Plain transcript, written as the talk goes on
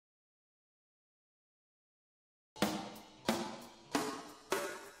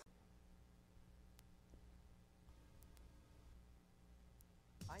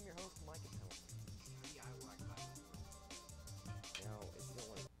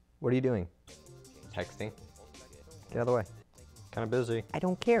What are you doing? Texting. Get out of the way. Kind of busy. I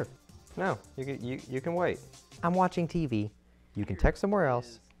don't care. No, you can wait. I'm watching TV. You can text somewhere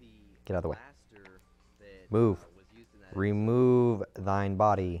else. Get out of the way. Move. Remove thine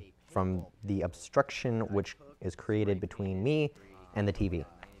body from the obstruction which is created between me and the TV.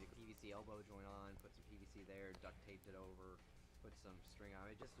 PVC elbow joint on, put some PVC there, duct taped it over, put some string on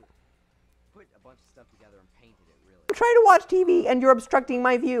it, just put a bunch of stuff together and painted it, really. I'm trying to watch TV and you're obstructing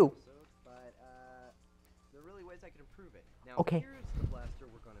my view. But there are really ways I can improve it. Now, Okay. here's the blaster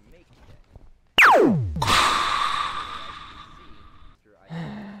we're going to make today.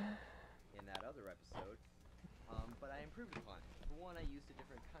 In that other episode, but I improved upon it. For one, I used a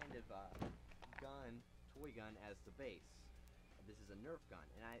different kind of toy gun as the base. This is a Nerf gun,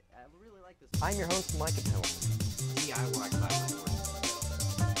 and I really like this. I'm your host, Mike Appel. DIY clapperboard.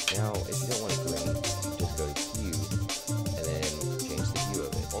 Now, if you don't want it green, just go to hue, and then change the hue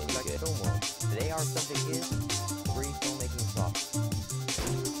of it. Welcome back to Film World. Today our subject is free filmmaking software.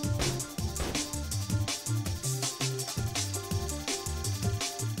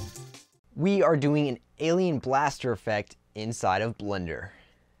 We are doing an alien blaster effect inside of Blender.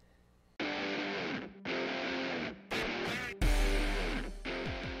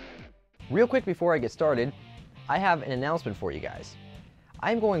 Real quick before I get started, I have an announcement for you guys.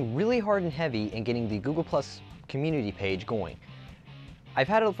 I'm going really hard and heavy in getting the Google Plus community page going. I've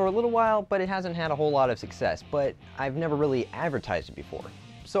had it for a little while, but it hasn't had a whole lot of success, but I've never really advertised it before.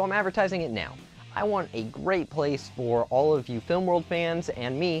 So I'm advertising it now. I want a great place for all of you Film World fans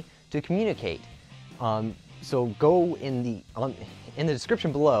and me to communicate. So go in the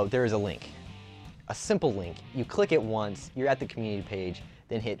description below, there is a link. A simple link. You click it once, you're at the community page,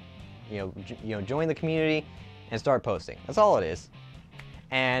 then hit join the community and start posting. That's all it is.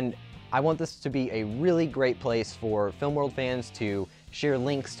 And I want this to be a really great place for Film World fans to share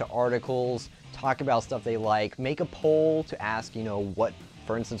links to articles, talk about stuff they like, make a poll to ask, what,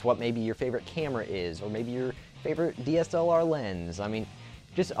 for instance, what maybe your favorite camera is, or maybe your favorite DSLR lens. I mean,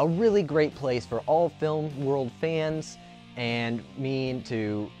 just a really great place for all Film World fans and me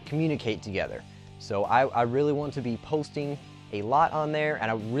to communicate together. So I really want to be posting a lot on there, and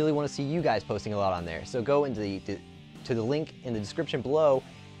I really want to see you guys posting a lot on there. So go into to the link in the description below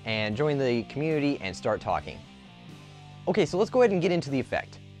and join the community and start talking. Okay, so let's go ahead and get into the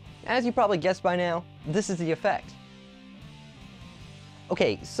effect. As you probably guessed by now, this is the effect.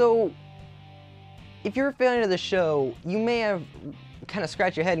 Okay, so if you're a fan of the show, you may have kind of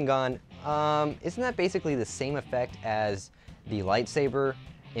scratched your head and gone, isn't that basically the same effect as the lightsaber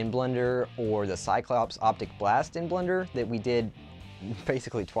in Blender or the Cyclops optic blast in Blender that we did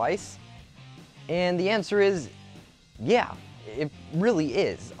basically twice? And the answer is, yeah, it really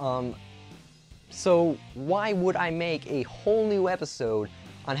is. So why would I make a whole new episode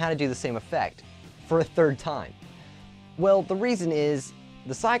on how to do the same effect for a third time? Well, the reason is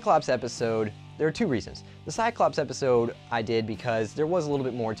the Cyclops episode, there are two reasons. The Cyclops episode I did because there was a little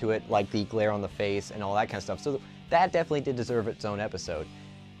bit more to it, like the glare on the face and all that kind of stuff. So that definitely did deserve its own episode.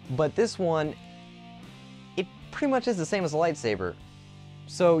 But this one, it pretty much is the same as a lightsaber.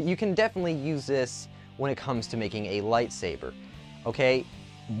 So you can definitely use this when it comes to making a lightsaber. Okay,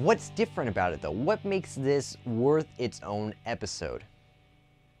 what's different about it though? What makes this worth its own episode?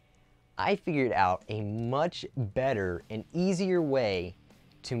 I figured out a much better and easier way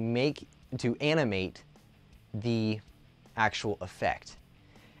to animate the actual effect.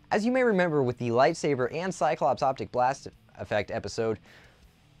 As you may remember with the lightsaber and Cyclops optic blast effect episode,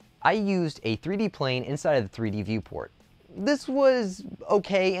 I used a 3D plane inside of the 3D viewport. This was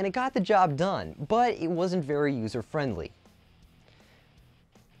okay and it got the job done, but it wasn't very user-friendly.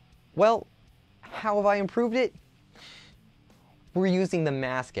 Well, how have I improved it? We're using the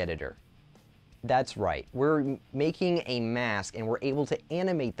mask editor. That's right, we're making a mask and we're able to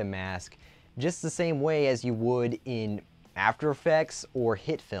animate the mask just the same way as you would in After Effects or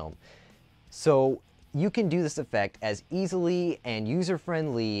HitFilm. So you can do this effect as easily and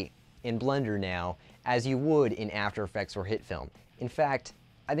user-friendly in Blender now as you would in After Effects or HitFilm. In fact,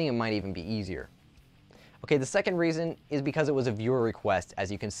 I think it might even be easier. Okay, the second reason is because it was a viewer request,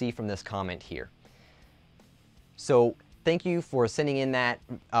 as you can see from this comment here. So thank you for sending in that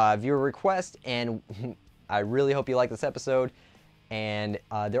viewer request, and I really hope you like this episode. And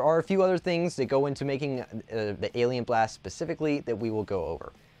there are a few other things that go into making the Alien Blast specifically that we will go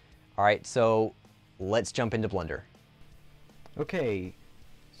over. All right, so let's jump into Blender. Okay,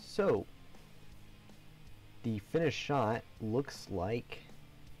 so the finished shot looks like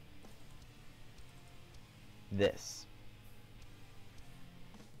this.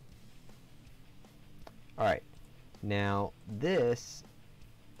 All right, now this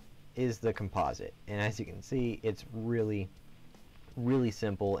is the composite, and as you can see, it's really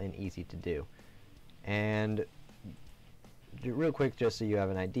simple and easy to do. And real quick, just so you have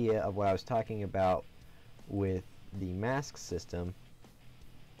an idea of what I was talking about with the mask system,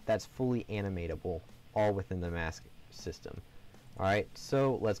 that's fully animatable, all within the mask system. Alright,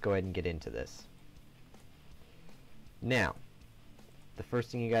 so let's go ahead and get into this. Now, the first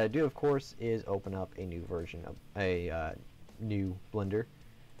thing you gotta do, of course, is open up a new version of a new Blender.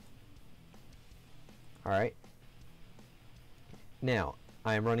 Alright. Now,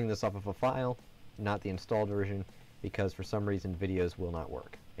 I am running this off of a file, not the installed version, because for some reason videos will not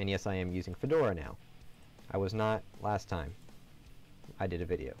work. And yes, I am using Fedora now. I was not last time I did a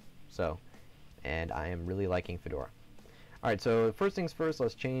video. So, and I am really liking Fedora. Alright, so first things first,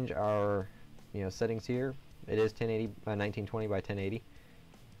 let's change our settings here. It is 1920 by 1080,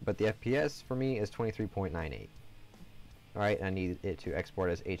 but the FPS for me is 23.98. Alright, I need it to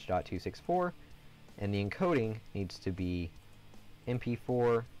export as H.264, and the encoding needs to be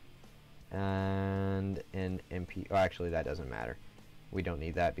MP4 and an MP. Oh, actually, that doesn't matter. We don't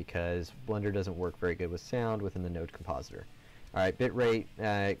need that because Blender doesn't work very good with sound within the node compositor. Alright,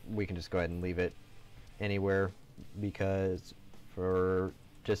 bitrate, we can just go ahead and leave it anywhere because for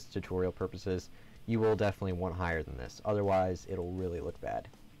just tutorial purposes, you will definitely want higher than this. Otherwise, it'll really look bad.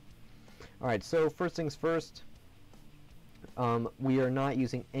 Alright, so first things first, we are not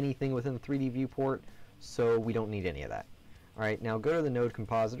using anything within the 3D viewport, so we don't need any of that. Alright, now go to the node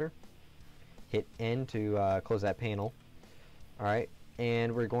compositor, hit N to close that panel. Alright,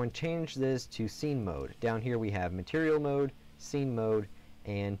 and we're going to change this to scene mode. Down here we have material mode, scene mode,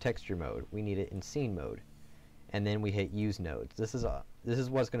 and texture mode. We need it in scene mode. And then we hit use nodes. This is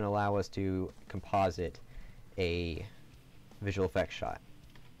what's going to allow us to composite a visual effects shot.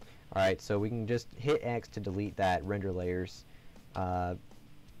 Alright, so we can just hit X to delete that render layers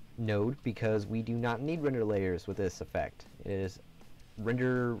node because we do not need render layers with this effect. It is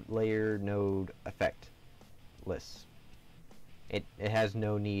render layer node effectless. It has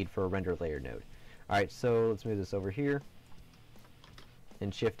no need for a render layer node. Alright, so let's move this over here.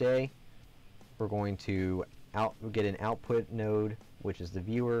 In Shift A, we're going to get an output node, which is the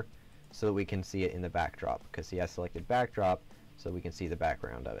viewer, so that we can see it in the backdrop, because see, I selected backdrop so we can see the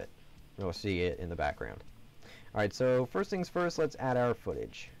background of it. We'll see it in the background. Alright, so first things first, let's add our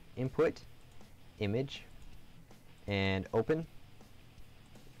footage. Input, image, and open.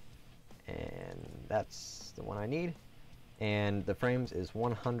 And that's the one I need. And the frames is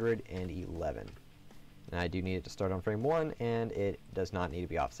 111. And I do need it to start on frame 1, and it does not need to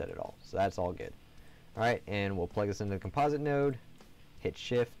be offset at all. So that's all good. Alright, and we'll plug this into the composite node, hit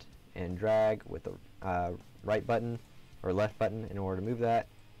shift and drag with the right button or left button in order to move that.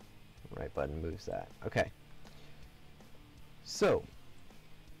 Right button moves that. Okay. So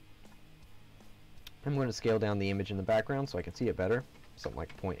I'm going to scale down the image in the background so I can see it better. Something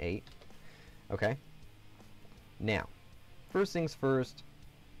like 0.8. Okay. Now, first things first,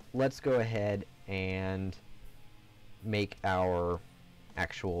 let's go ahead and make our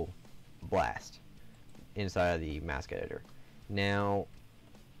actual blast inside of the mask editor. Now,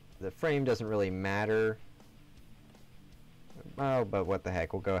 the frame doesn't really matter. Oh, but what the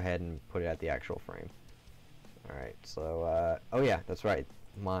heck, we'll go ahead and put it at the actual frame. Alright, so, oh yeah, that's right.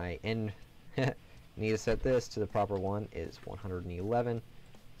 My end, need to set this to the proper one, is 111.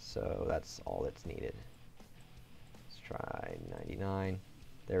 So that's all that's needed. Let's try 99.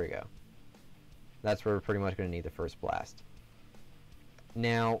 There we go. That's where we're pretty much going to need the first blast.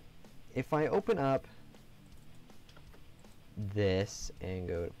 Now, if I open up this and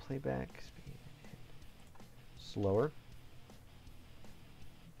go to playback speed, slower,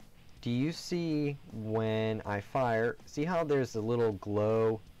 do you see when I fire, see how there's a little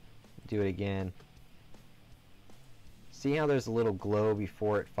glow? Do it again. See how there's a little glow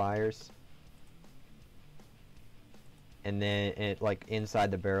before it fires? And then it, like,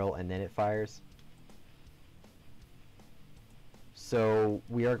 inside the barrel, and then it fires? So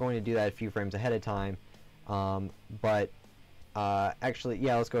we are going to do that a few frames ahead of time, actually,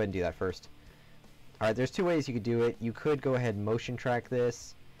 yeah, let's go ahead and do that first. Alright, there's two ways you could do it. You could go ahead and motion track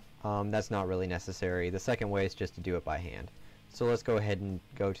this. That's not really necessary. The second way is just to do it by hand. So let's go ahead and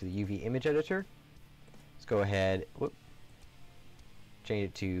go to the UV image editor. Let's go ahead, change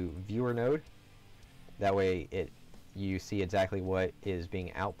it to viewer node. That way you see exactly what is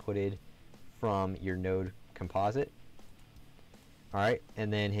being outputted from your node composite. Alright,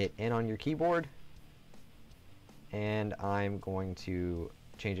 and then hit N on your keyboard. And I'm going to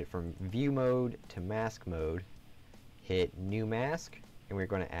change it from view mode to mask mode. Hit new mask, and we're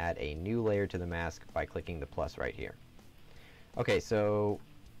going to add a new layer to the mask by clicking the plus right here. Okay, so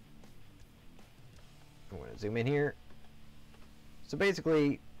I'm going to zoom in here. So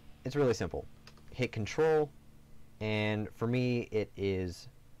basically, it's really simple. Hit Control, and for me, it is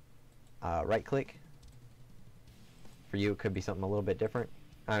right click. For you, it could be something a little bit different.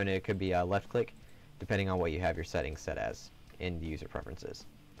 I mean, it could be left click, depending on what you have your settings set as in the user preferences.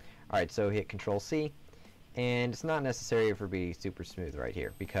 Alright, so hit Control C, and it's not necessary for it to be super smooth right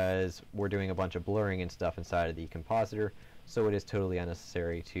here, because we're doing a bunch of blurring and stuff inside of the compositor, so it is totally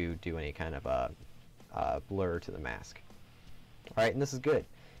unnecessary to do any kind of blur to the mask. Alright, and this is good.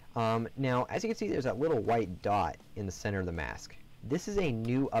 Now, as you can see, there's that little white dot in the center of the mask. This is a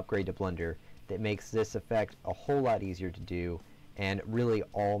new upgrade to Blender that makes this effect a whole lot easier to do, and really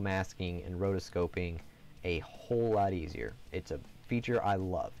all masking and rotoscoping a whole lot easier. It's a feature I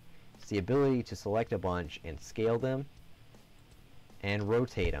love. It's the ability to select a bunch and scale them and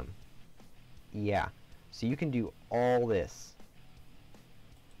rotate them. Yeah, so you can do all this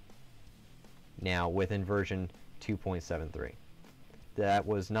now within version 2.73. That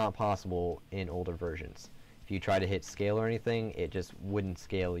was not possible in older versions. If you try to hit scale or anything, it just wouldn't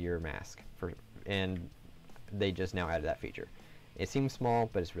scale your mask, and they just now added that feature. It seems small,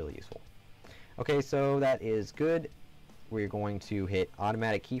 but it's really useful. Okay, so that is good. We're going to hit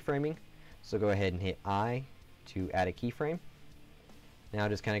automatic keyframing. So go ahead and hit I to add a keyframe. Now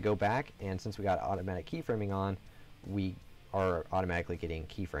just kind of go back, and since we got automatic keyframing on, we are automatically getting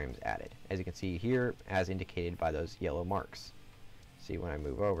keyframes added. As you can see here, as indicated by those yellow marks. See, when I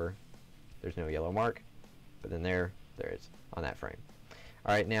move over, there's no yellow mark, but then there is on that frame.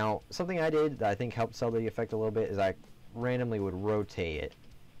 Alright, now something I did that I think helped sell the effect a little bit is I randomly would rotate it,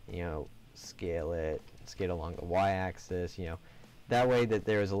 you know, scale it along the y-axis, you know, that way that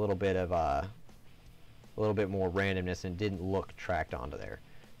there's a little bit of a little bit more randomness and didn't look tracked onto there.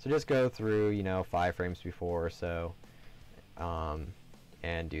 So just go through, you know, 5 frames before or so,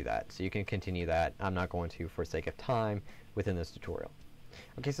 and do that. So you can continue that. I'm not going to for sake of time within this tutorial.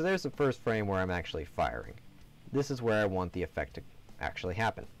 Okay, so there's the first frame where I'm actually firing. This is where I want the effect to actually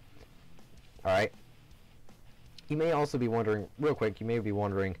happen. Alright. You may also be wondering, real quick, you may be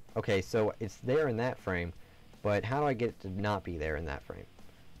wondering, okay, so it's there in that frame, but how do I get it to not be there in that frame?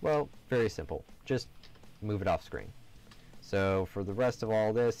 Well, very simple. Just move it off screen. So for the rest of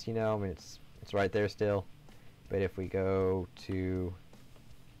all this, you know, I mean, it's right there still. But if we go to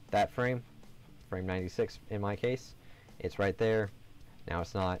that frame, frame 96 in my case, it's right there. Now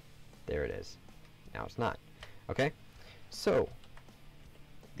it's not. There it is. Now it's not. Okay? So,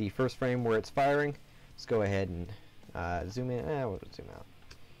 the first frame where it's firing, let's go ahead and zoom in. We'll zoom out.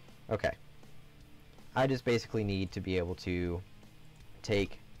 Okay. I just basically need to be able to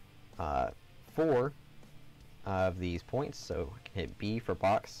take 4 of these points. So I can hit B for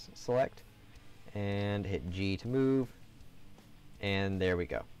box select, and hit G to move, and there we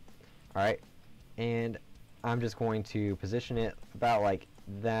go. Alright, and I'm just going to position it about like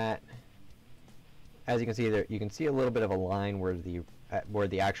that. As you can see there, you can see a little bit of a line where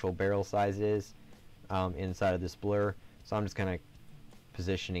the actual barrel size is inside of this blur. So I'm just kind of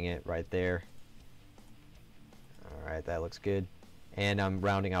positioning it right there. Alright, that looks good. And I'm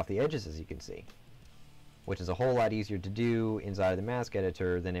rounding off the edges, as you can see, which is a whole lot easier to do inside of the mask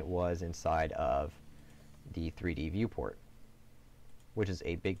editor than it was inside of the 3D viewport, which is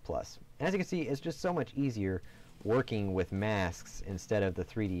a big plus. And as you can see, it's just so much easier working with masks instead of the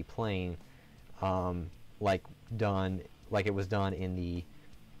 3D plane, like it was done in the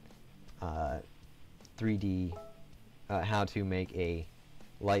 3D how to make a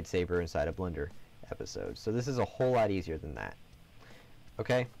lightsaber inside a Blender episode. So this is a whole lot easier than that.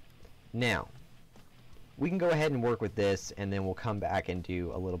 Okay, now we can go ahead and work with this, and then we'll come back and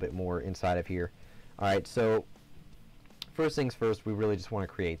do a little bit more inside of here. Alright, so first things first, we really just want to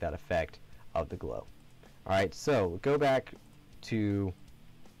create that effect of the glow. Alright, so go back to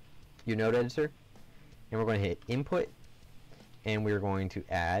your node editor, and we're going to hit input, and we're going to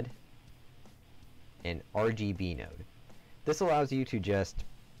add an RGB node. This allows you to just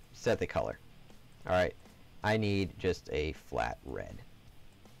set the color. Alright, I need just a flat red.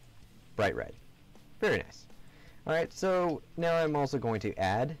 Bright red. Very nice. Alright, so now I'm also going to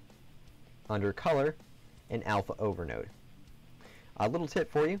add, under color, an alpha over node. A little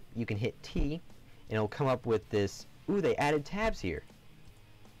tip for you, you can hit T, and it'll come up with this, ooh, they added tabs here.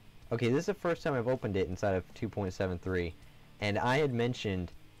 Okay, this is the first time I've opened it inside of 2.73, and I had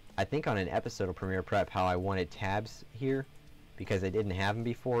mentioned, I think on an episode of Premiere Prep, how I wanted tabs here, because I didn't have them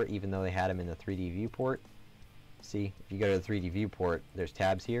before, even though they had them in the 3D viewport. See, if you go to the 3D viewport, there's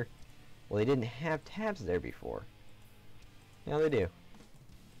tabs here. Well, they didn't have tabs there before. Now they do.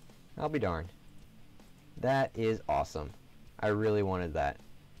 I'll be darned. That is awesome. I really wanted that,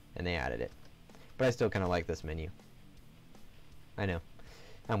 and they added it. but I still kind of like this menu. I know,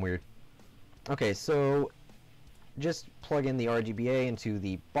 I'm weird. Okay, so just plug in the RGBA into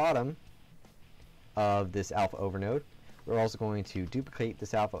the bottom of this alpha overnode. We're also going to duplicate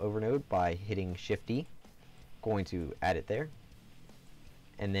this alpha overnode by hitting Shift D. Going to add it there,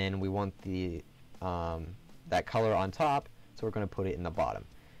 and then we want the that color on top, so we're going to put it in the bottom,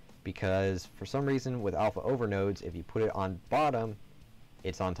 because for some reason with alpha overnodes, if you put it on bottom,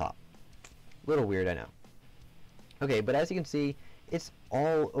 it's on top. Little weird, I know. Okay, but as you can see, it's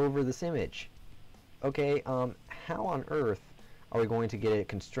all over this image. Okay, how on earth are we going to get it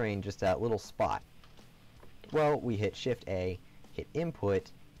constrained just that little spot? Well, we hit Shift A, hit Input,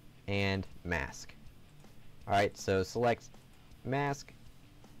 and Mask. Alright, so select Mask,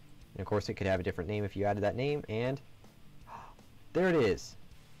 and of course it could have a different name if you added that name, and there it is,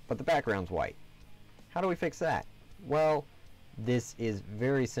 but the background's white. How do we fix that? Well, this is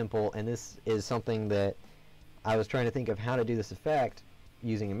very simple, and this is something that I was trying to think of how to do this effect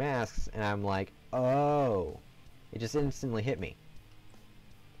using masks, and I'm like, oh, it just instantly hit me.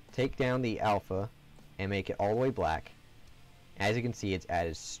 Take down the alpha and make it all the way black. As you can see, it's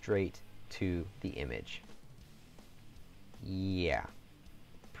added straight to the image. Yeah,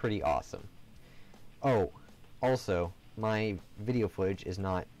 pretty awesome. Oh, also, my video footage is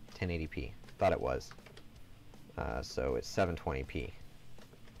not 1080p. Thought it was. So it's 720p.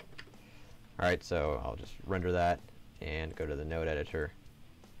 Alright, so I'll just render that and go to the node editor,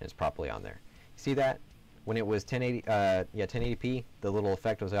 and it's properly on there. See that? When it was 1080p, the little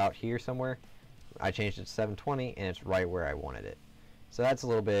effect was out here somewhere. I changed it to 720, and it's right where I wanted it. So that's a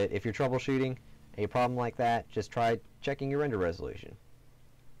little bit, if you're troubleshooting a problem like that, just try checking your render resolution.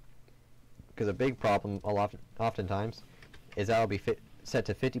 Because a big problem oftentimes is that'll be set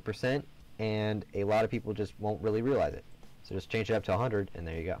to 50%, and a lot of people just won't really realize it. So just change it up to 100, and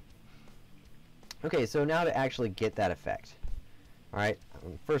there you go. Okay, so now to actually get that effect. Alright,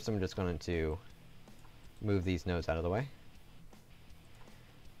 first I'm just going to move these nodes out of the way.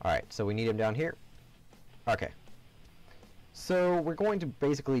 Alright, so we need them down here. Okay. So we're going to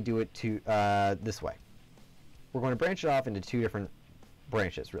basically do it to this way. We're going to branch it off into two different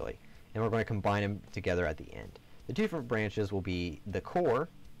branches, really, and we're going to combine them together at the end. The two different branches will be the core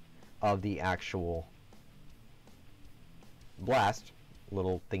of the actual blast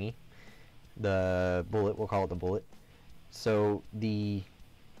little thingy. The bullet, we'll call it the bullet. So the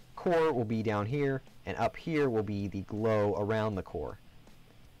core will be down here, and up here will be the glow around the core.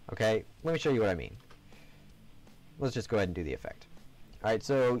 Okay, let me show you what I mean. Let's just go ahead and do the effect. Alright,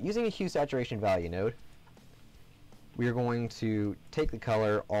 so using a hue saturation value node, we are going to take the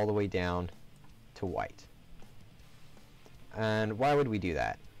color all the way down to white. And why would we do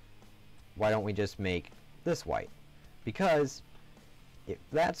that? Why don't we just make this white? Because if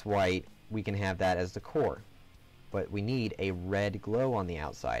that's white, we can have that as the core. But we need a red glow on the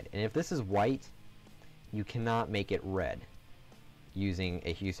outside. And if this is white, you cannot make it red using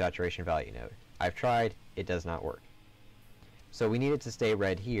a hue saturation value node. I've tried, it does not work. So we need it to stay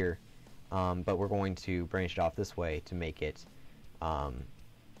red here, but we're going to branch it off this way to make it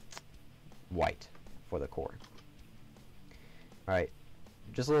white for the core. Alright,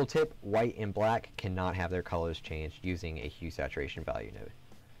 just a little tip, white and black cannot have their colors changed using a hue saturation value node.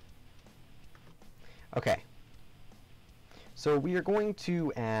 Okay, so we are going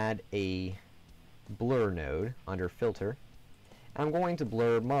to add a blur node under filter. I'm going to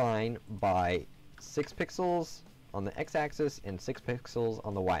blur mine by 6 pixels on the x-axis and 6 pixels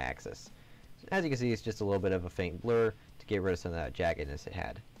on the y-axis. As you can see, it's just a little bit of a faint blur to get rid of some of that jaggedness it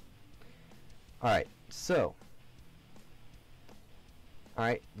had. Alright, so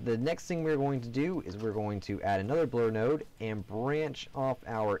the next thing we're going to do is we're going to add another blur node and branch off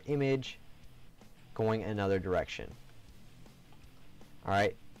our image going another direction.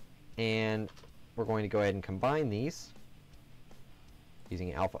 Alright, and we're going to go ahead and combine these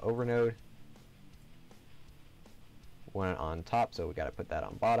using alpha overnode. One on top, so we got to put that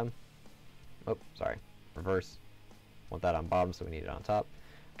on bottom. Oh, sorry, reverse. Want that on bottom, so we need it on top.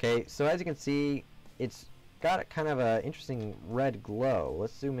 Okay, so as you can see, it's got kind of an interesting red glow.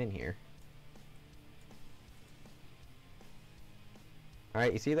 Let's zoom in here.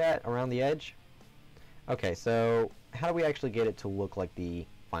 Alright, you see that around the edge? Okay, so how do we actually get it to look like the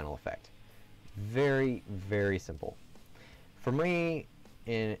final effect? Very, very simple. For me,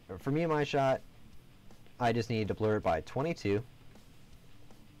 in my shot, I just need to blur it by 22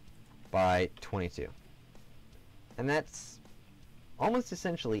 by 22. And that's almost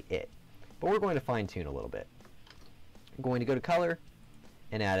essentially it. But we're going to fine tune a little bit. I'm going to go to color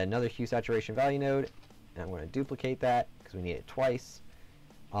and add another hue saturation value node. And I'm going to duplicate that because we need it twice.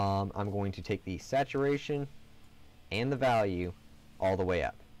 I'm going to take the saturation and the value all the way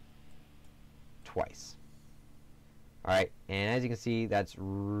up twice. Alright, and as you can see, that's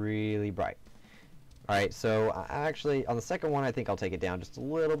really bright. Alright, so actually, on the second one, I think I'll take it down just a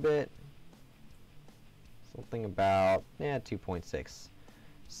little bit. Something about,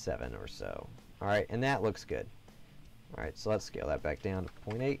 2.67 or so. Alright, and that looks good. Alright, so let's scale that back down to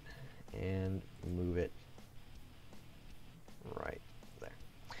 0.8 and move it right there.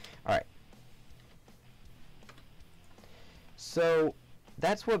 Alright. So,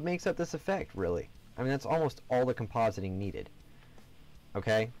 that's what makes up this effect, really. I mean, that's almost all the compositing needed.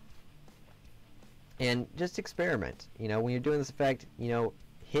 Okay? And just experiment. You know, when you're doing this effect, you know,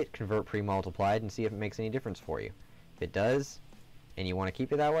 hit convert pre-multiplied and see if it makes any difference for you. If it does, and you want to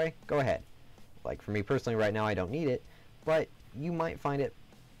keep it that way, go ahead. Like, for me personally right now, I don't need it, but you might find it,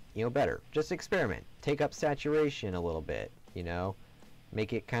 you know, better. Just experiment. Take up saturation a little bit, you know.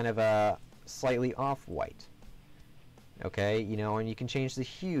 Make it kind of a slightly off-white. Okay, you know, and you can change the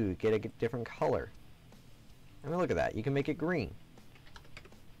hue, get a different color. I mean, look at that. You can make it green.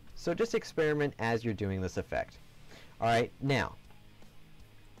 So just experiment as you're doing this effect. Alright, now,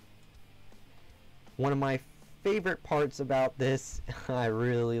 one of my favorite parts about this, I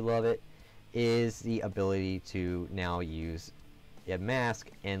really love it, is the ability to now use a mask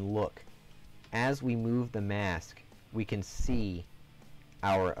and look. As we move the mask, we can see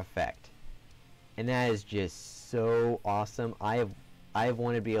our effect. And that is just so awesome. I have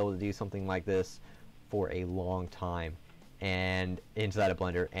wanted to be able to do something like this for a long time and inside a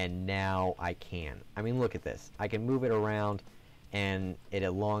Blender, and now I can. I mean, look at this. I can move it around and it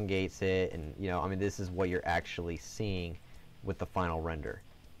elongates it, and you know, I mean, this is what you're actually seeing with the final render.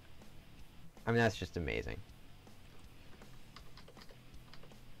 I mean, that's just amazing.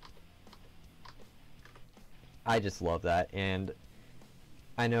 I just love that, and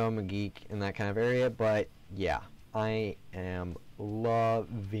I know I'm a geek in that kind of area, but yeah, I am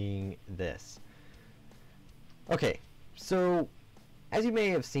loving this. Okay, so as you may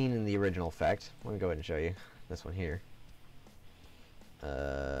have seen in the original effect, let me go ahead and show you this one here.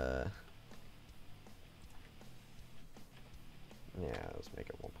 Yeah, let's make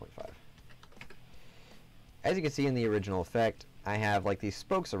it 1.5. As you can see in the original effect, I have like these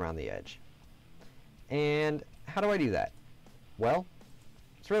spokes around the edge. And how do I do that? Well,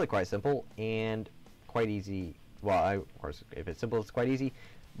 it's really quite simple and quite easy. Well, of course, if it's simple, it's quite easy,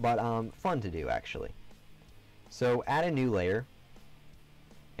 but fun to do, actually. So add a new layer,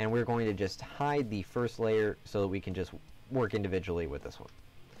 and we're going to just hide the first layer so that we can just work individually with this one.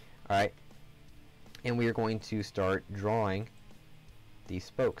 Alright, and we are going to start drawing these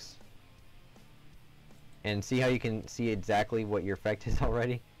spokes. And see how you can see exactly what your effect is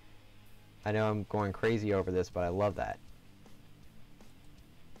already? I know I'm going crazy over this, but I love that.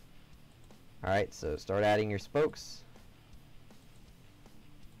 Alright, so start adding your spokes.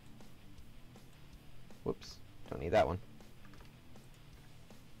 Whoops, don't need that one.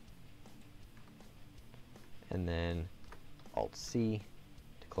 And then Alt-C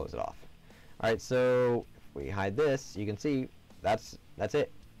to close it off. Alright, so if we hide this, you can see that's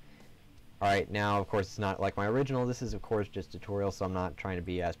it. Alright, now of course it's not like my original. This is of course just tutorial, so I'm not trying to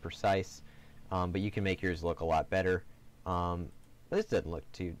be as precise. But you can make yours look a lot better. This doesn't look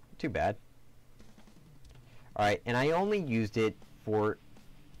too bad. Alright, and I only used it for...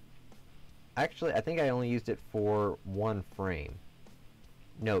 Actually, I think I only used it for one frame.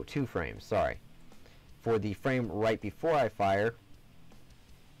 No, 2 frames, sorry. For the frame right before I fire,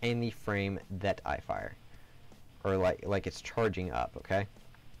 and the frame that I fire. Or like it's charging up, okay?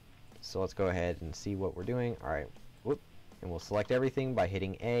 So let's go ahead and see what we're doing. Alright, whoop. And we'll select everything by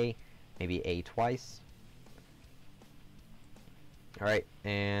hitting A, maybe A twice. Alright,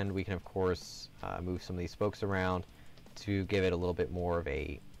 and we can of course move some of these spokes around to give it a little bit more of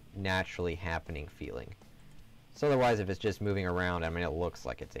a naturally happening feeling. So otherwise, if it's just moving around, I mean, it looks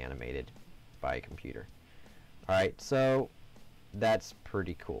like it's animated by a computer. Alright, so that's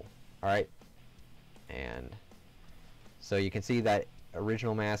pretty cool. Alright, and so you can see that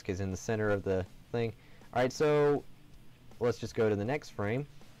original mask is in the center of the thing. Alright, so let's just go to the next frame,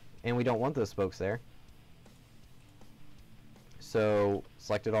 and we don't want those spokes there. So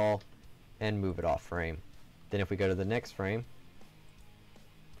select it all and move it off frame. Then if we go to the next frame,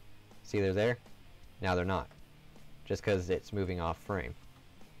 see they're there? Now they're not, just because it's moving off frame.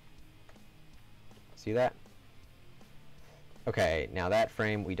 See that? Okay, now that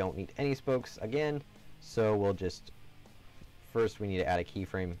frame we don't need any spokes again, so we'll just first we need to add a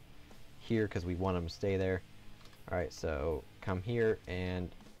keyframe here because we want them to stay there. Alright, so come here and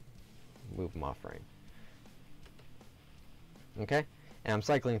move them off frame. Okay, And I'm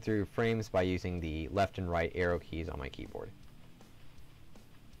cycling through frames by using the left and right arrow keys on my keyboard.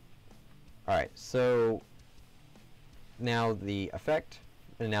 Alright, so now the effect,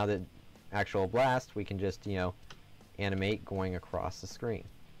 and now the actual blast, we can just, you know, animate going across the screen.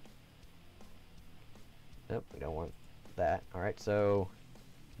 Nope, we don't want that. Alright, so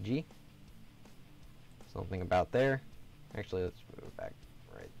G. Something about there. Actually, let's move it back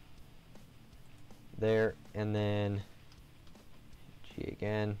right there, and then G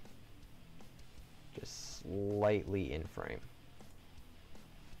again, just slightly in frame.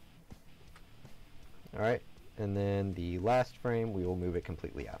 Alright, and then the last frame, we will move it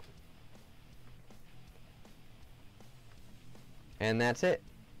completely out. And that's it.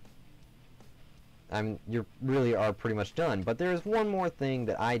 You really are pretty much done, but there's one more thing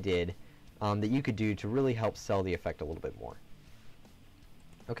that I did that you could do to really help sell the effect a little bit more.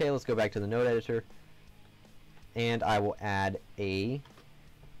 Okay, let's go back to the node editor, and I will add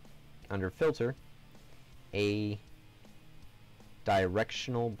under filter, a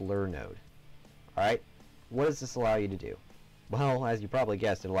directional blur node. Alright, what does this allow you to do? Well, as you probably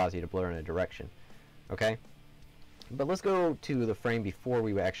guessed, it allows you to blur in a direction. Okay? But let's go to the frame before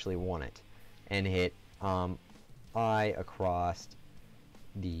we actually want it, and hit I across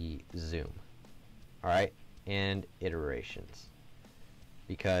the zoom. Alright, and iterations.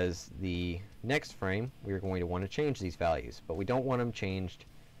 Because the next frame, we're going to want to change these values, but we don't want them changed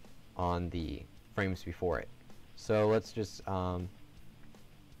on the frames before it. So let's just go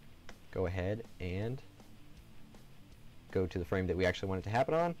ahead and go to the frame that we actually want it to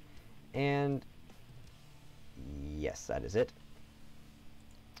happen on, and yes, that is it.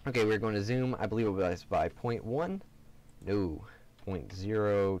 Okay, we're going to zoom, I believe it was by 0.1, no,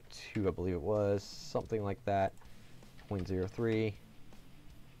 0.02 I believe it was, something like that, 0.03,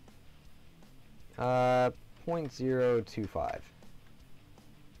 0.025.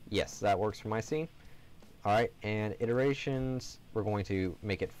 Yes, that works for my scene. Alright, and iterations, we're going to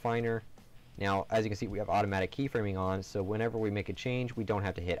make it finer. Now, as you can see, we have automatic keyframing on, so whenever we make a change, we don't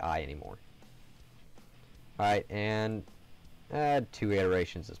have to hit I anymore. Alright, and 2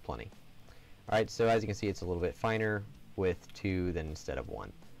 iterations is plenty. Alright, so as you can see, it's a little bit finer with 2 than instead of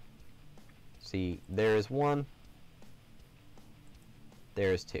 1. See, there's 1,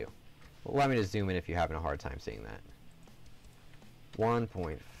 there's 2. Well, allow me to zoom in if you're having a hard time seeing that.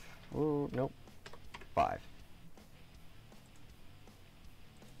 1.5, nope, 5.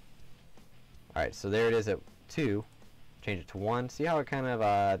 Alright, so there it is at 2. Change it to 1. See how it kind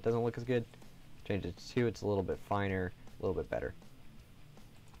of doesn't look as good? Change it to 2, it's a little bit finer, a little bit better.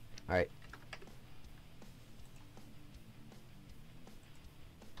 Alright.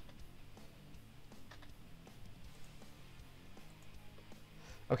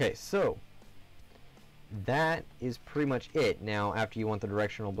 Okay, so that is pretty much it. Now, after you want the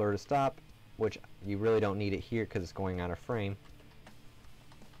directional blur to stop, which you really don't need it here because it's going out of frame.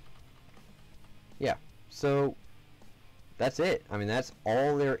 Yeah, so that's it. I mean, that's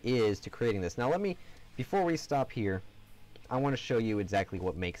all there is to creating this. Now, before we stop here, I want to show you exactly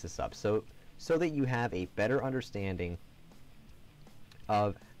what makes this up, so that you have a better understanding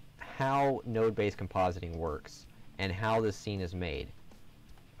of how node-based compositing works and how this scene is made.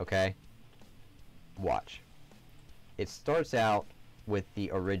 Okay? Watch. It starts out with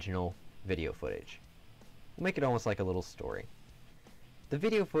the original video footage. We'll make it almost like a little story. The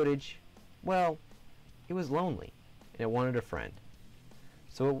video footage, well, it was lonely, and it wanted a friend.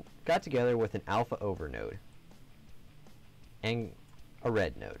 So it got together with an alpha over node and a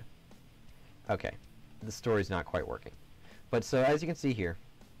red node. Okay, the story's not quite working. But so as you can see here,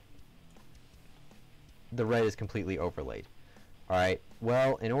 the red is completely overlaid. Alright,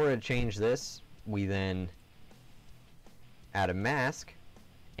 well, in order to change this, we then add a mask,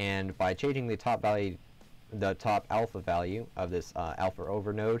 and by changing the top value, the top alpha value of this alpha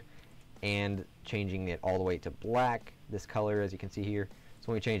over node, and changing it all the way to black, this color as you can see here. So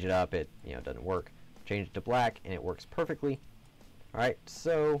when we change it up, it doesn't work. Change it to black, and it works perfectly. Alright,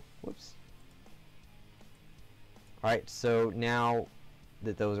 so whoops. Alright, so now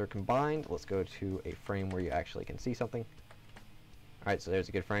that those are combined, let's go to a frame where you actually can see something. Alright, so there's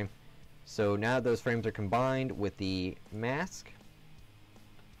a good frame. So now that those frames are combined with the mask,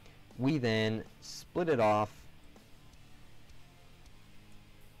 we then split it off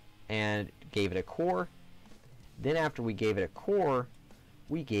and gave it a core. Then after we gave it a core,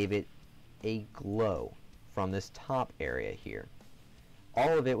 we gave it a glow from this top area here.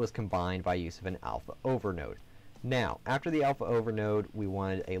 All of it was combined by use of an alpha over node. Now, after the alpha over node, we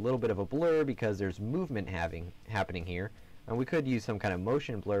wanted a little bit of a blur because there's movement happening here, and we could use some kind of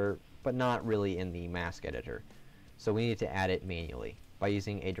motion blur, but not really in the mask editor. So we need to add it manually. by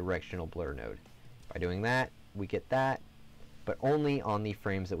using a directional blur node. By doing that, we get that, but only on the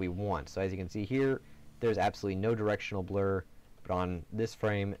frames that we want. So as you can see here, there's absolutely no directional blur, but on this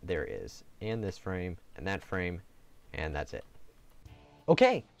frame there is, and this frame, and that's it.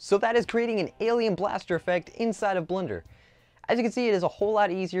 Okay, so that is creating an alien blaster effect inside of Blender. As you can see, it is a whole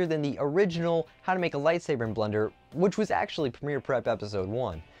lot easier than the original How to Make a Lightsaber in Blender, which was actually Premiere Prep Episode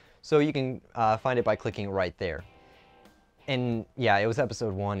 1. So you can find it by clicking right there. And yeah, it was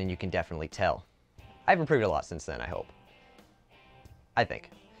Episode 1, and you can definitely tell. I've improved a lot since then, I hope. I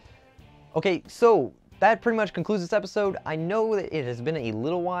think. Okay, so that pretty much concludes this episode. I know that it has been a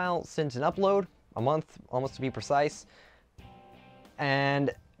little while since an upload, a month almost to be precise.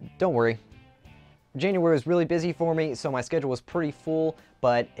 And don't worry, January was really busy for me, so my schedule was pretty full,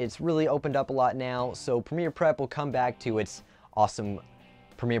 but it's really opened up a lot now, so Premiere Prep will come back to its awesome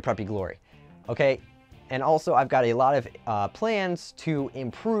Premiere Preppy glory. Okay, and also I've got a lot of plans to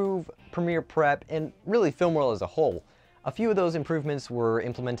improve Premiere Prep and really Film World as a whole. A few of those improvements were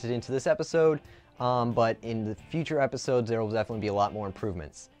implemented into this episode, but in the future episodes there will definitely be a lot more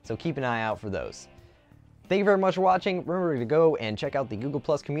improvements, so keep an eye out for those. Thank you very much for watching. Remember to go and check out the Google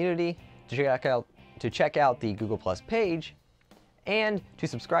Plus community, to check out the Google Plus page, and to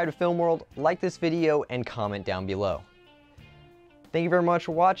subscribe to Film World, like this video, and comment down below. Thank you very much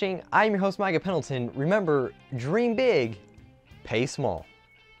for watching. I'm your host, Micah Pendleton. Remember, dream big, pay small.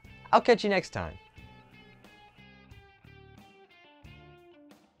 I'll catch you next time.